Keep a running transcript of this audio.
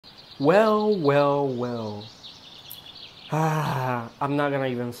Well, well, well. I'm not gonna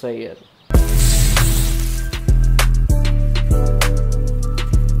even say it.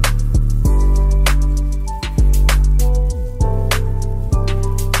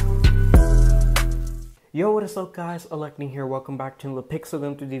 Yo, what is up guys, Electing here, welcome back to the Pixel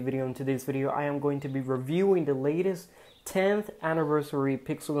Gun 3D video. In today's video, I am going to be reviewing the latest 10th anniversary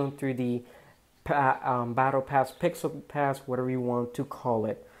Pixel Gun 3D Battle Pass, Pixel Pass, whatever you want to call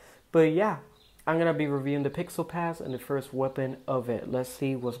it. But yeah, I'm going to be reviewing the Pixel Pass and the first weapon of it. Let's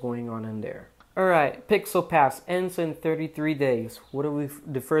see what's going on in there. Alright, Pixel Pass ends in 33 days.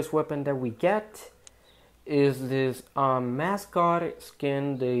 The first weapon that we get is this mascot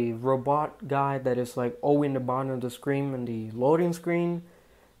skin, the robot guy that is like in the bottom of the screen and the loading screen.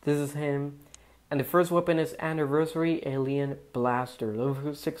 This is him. And the first weapon is Anniversary Alien Blaster,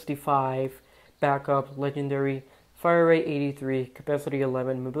 level 65, backup, legendary, fire rate 83, capacity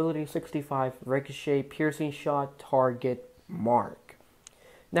 11, mobility 65, ricochet, piercing shot, target, mark.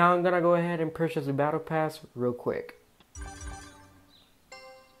 Now I'm gonna go ahead and purchase the battle pass real quick.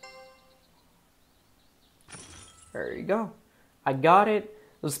 There you go. I got it.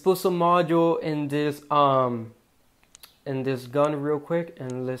 Let's put some module in this gun real quick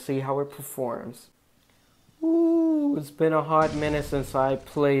and let's see how it performs. Ooh, it's been a hot minute since I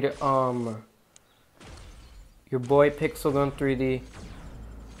played your boy Pixel Gun 3D.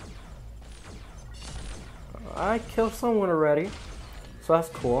 I killed someone already, so that's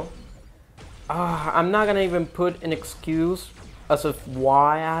cool. I'm not gonna even put an excuse as of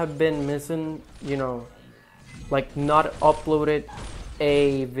why I have been missing, you know, like not uploaded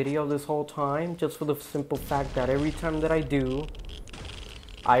a video this whole time, just for the simple fact that every time that I do,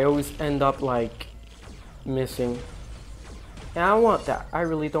 I always end up like missing. And I don't want that. I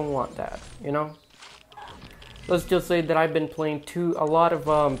really don't want that, you know. Let's just say that I've been playing a lot of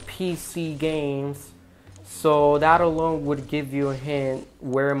PC games, so that alone would give you a hint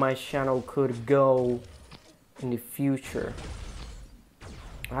where my channel could go in the future.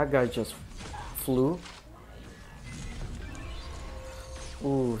 That guy just flew.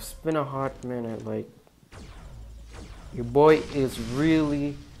 Ooh, it's been a hot minute. Like, your boy is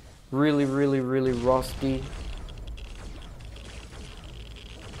really rusty.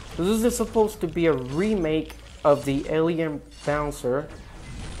 This is supposed to be a remake of the Alien Bouncer.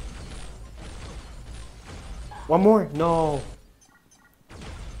 One more? No.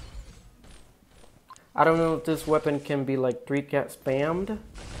 I don't know if this weapon can be like 3-cat spammed.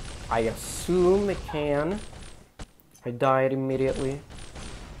 I assume it can. I died immediately.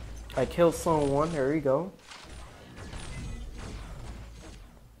 I killed someone, there you go.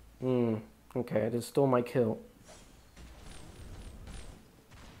 Okay, I just stole my kill.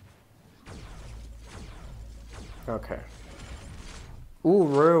 Okay. Ooh,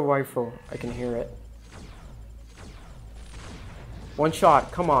 rare rifle, I can hear it. One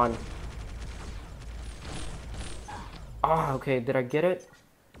shot, come on. Okay, did I get it?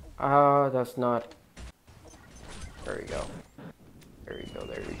 That's not. There you go. There you go,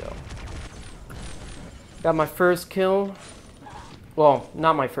 there you go. Got my first kill. Well,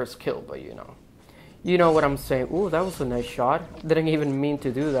 not my first kill, but you know. You know what I'm saying. Ooh, that was a nice shot. Didn't even mean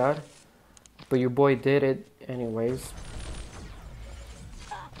to do that. But your boy did it anyways.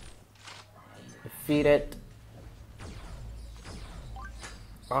 Defeat it.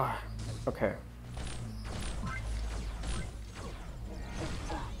 Okay.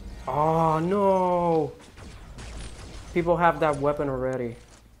 Oh, no. People have that weapon already.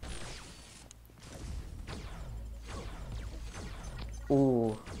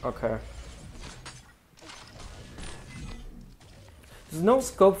 Ooh, okay. There's no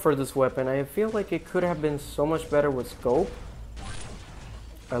scope for this weapon. I feel like it could have been so much better with scope.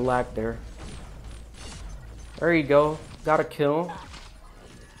 I lagged there. There you go. Got a kill.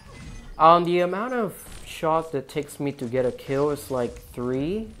 The amount of shots that takes me to get a kill is like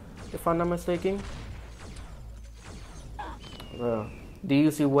 3, if I'm not mistaken. The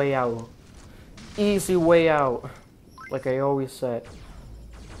easy way out. Easy way out. Like I always said.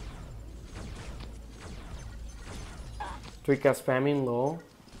 3-cat spamming low.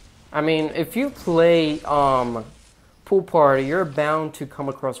 I mean, if you play Pool Party, you're bound to come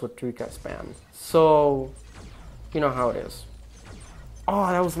across with 3-cat spam. So, you know how it is. Oh,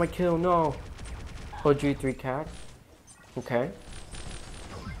 that was my kill, no. OG 3-cat. Okay.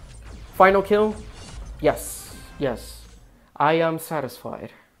 Final kill? Yes, yes. I am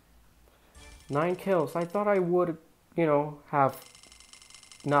satisfied. 9 kills. I thought I would, you know, have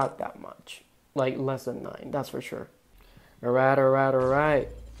not that much. Like less than 9, that's for sure. Alright.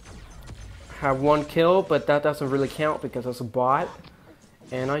 Have 1 kill, but that doesn't really count because it's a bot.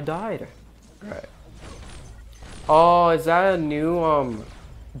 And I died. Alright. Oh, is that a new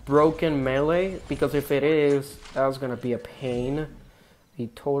broken melee? Because if it is, that's gonna be a pain. A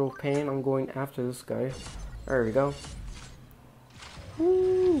total pain. I'm going after this guy. There we go.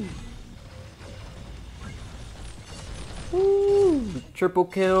 Woo! Woo! Triple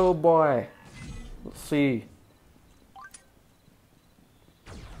kill, boy. Let's see.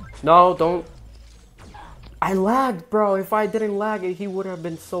 No, don't. I lagged, bro. If I didn't lag it, he would have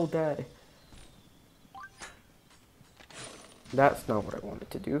been so dead. That's not what I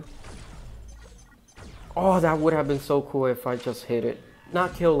wanted to do. Oh, that would have been so cool if I just hit it.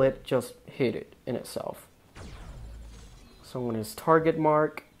 Not kill it, just hit it in itself. Someone is target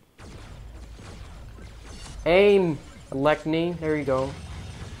mark. Aim, Electney. There you go.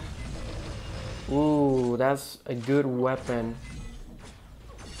 Ooh, that's a good weapon.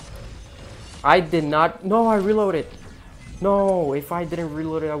 I did not. No, I reloaded. No, if I didn't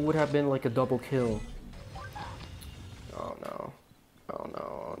reload it, I would have been like a double kill. Oh no. Oh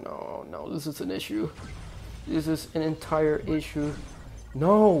no, no, no. This is an issue. This is an entire issue.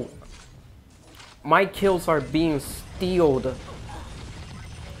 No. My kills are being stealed.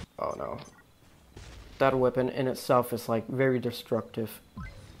 Oh no. That weapon in itself is like very destructive.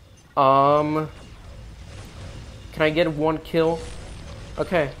 Can I get one kill?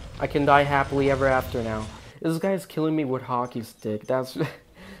 Okay. I can die happily ever after now. This guy is killing me with hockey stick. That's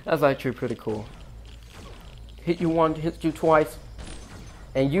that's actually pretty cool. Hit you once, hit you twice,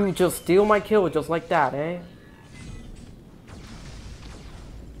 and you just steal my kill just like that, eh?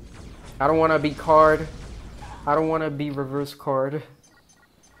 I don't want to be card. I don't want to be reverse card.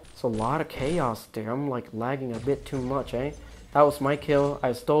 It's a lot of chaos there. I'm like lagging a bit too much, eh? That was my kill.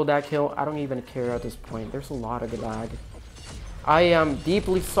 I stole that kill. I don't even care at this point. There's a lot of lag. I am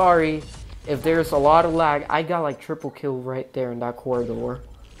deeply sorry if there's a lot of lag. I got like triple kill right there in that corridor.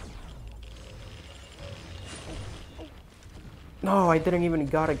 No, I didn't even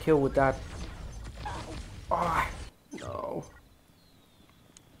got a kill with that. Oh, no.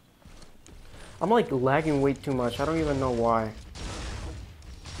 I'm like lagging way too much. I don't even know why.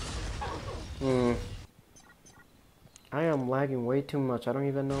 I am lagging way too much. I don't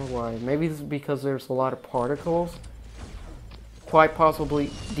even know why. Maybe this is because there's a lot of particles. Quite possibly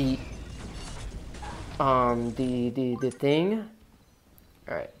the thing.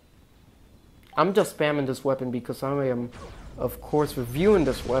 Alright. I'm just spamming this weapon because I am, of course, reviewing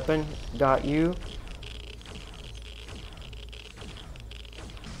this weapon. Got you.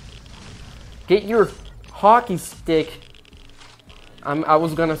 Get your hockey stick. I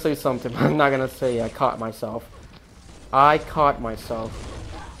was gonna say something, but I'm not gonna say. I caught myself. I caught myself.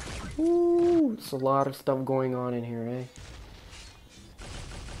 Ooh, it's a lot of stuff going on in here, eh?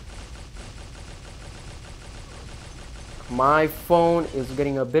 My phone is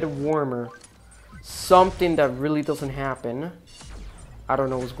getting a bit warmer. Something that really doesn't happen. I don't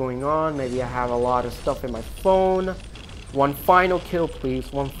know what's going on. Maybe I have a lot of stuff in my phone. One final kill,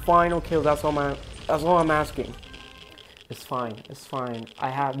 please. One final kill. That's all I'm asking. It's fine. It's fine. I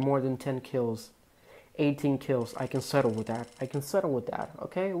have more than 10 kills. 18 kills. I can settle with that. I can settle with that.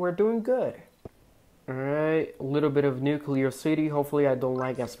 Okay? We're doing good. Alright. A little bit of Nuclear City. Hopefully I don't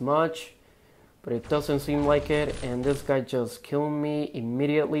like as much. But it doesn't seem like it, and this guy just killed me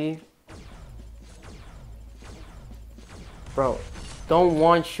immediately. Bro, don't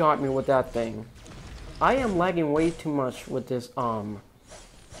one-shot me with that thing. I am lagging way too much with this,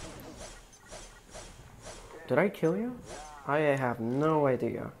 Did I kill you? I have no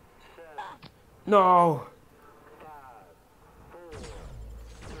idea. No!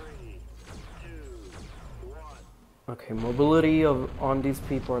 Okay, mobility on these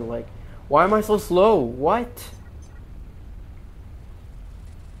people are like... Why am I so slow? What?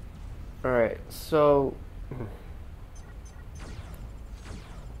 Alright, so...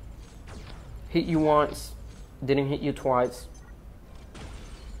 Hit you once, didn't hit you twice.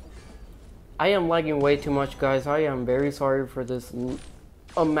 I am lagging way too much, guys. I am very sorry for this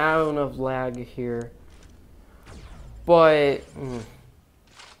amount of lag here. But...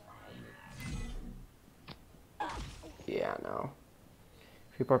 yeah, no.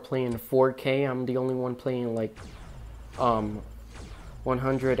 People are playing 4K. I'm the only one playing like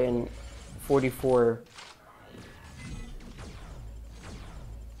 144.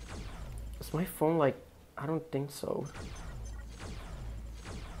 Is my phone like... I don't think so.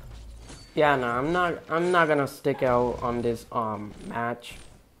 Yeah, no, I'm not gonna stick out on this match.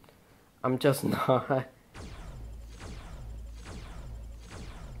 I'm just not.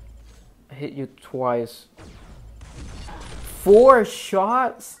 I hit you twice. 4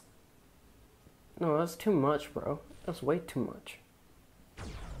 shots? No, that's too much, bro. That's way too much.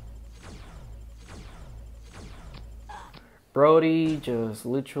 Brody just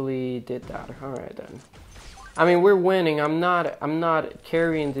literally did that. Alright then. I mean, we're winning. I'm not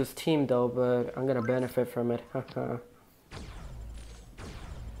carrying this team though, but I'm gonna benefit from it.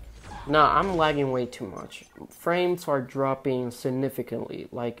 Nah, I'm lagging way too much. Frames are dropping significantly.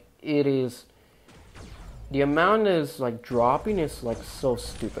 Like, it is... The amount is, like, dropping is, like, so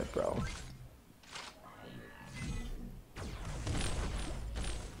stupid, bro.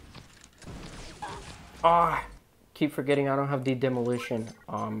 Ah! Keep forgetting I don't have the demolition,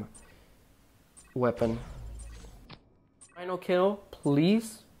 weapon. Final kill,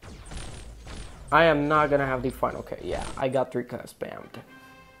 please. I am not gonna have the final kill. Yeah, I got 3 kills spammed.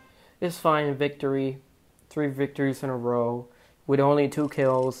 It's fine, victory. 3 victories in a row with only 2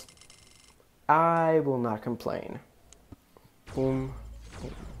 kills. I will not complain. Boom.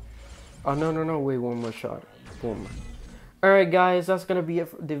 Boom. Oh, no, wait, one more shot. Boom. Alright guys, that's gonna be it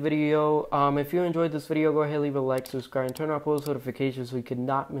for the video. If you enjoyed this video, go ahead, leave a like, subscribe, and turn on post notifications so you could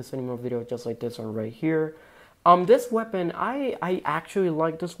not miss any more videos just like this one right here. This weapon, I actually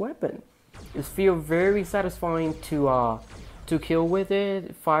like this weapon. It feels very satisfying to kill with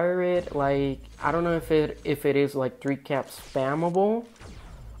it, fire it. Like, I don't know if it is like 3 caps spammable.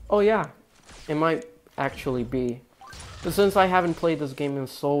 Oh yeah, it might actually be. But since I haven't played this game in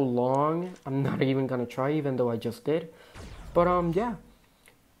so long, I'm not even gonna try, even though I just did. But yeah.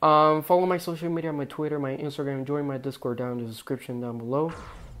 Follow my social media, my Twitter, my Instagram, join my Discord down in the description down below.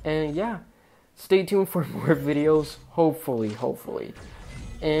 And yeah, stay tuned for more videos, hopefully.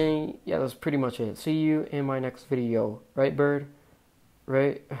 And yeah, that's pretty much it. See you in my next video. Right, bird?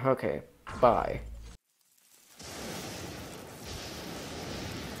 Right? Okay. Bye.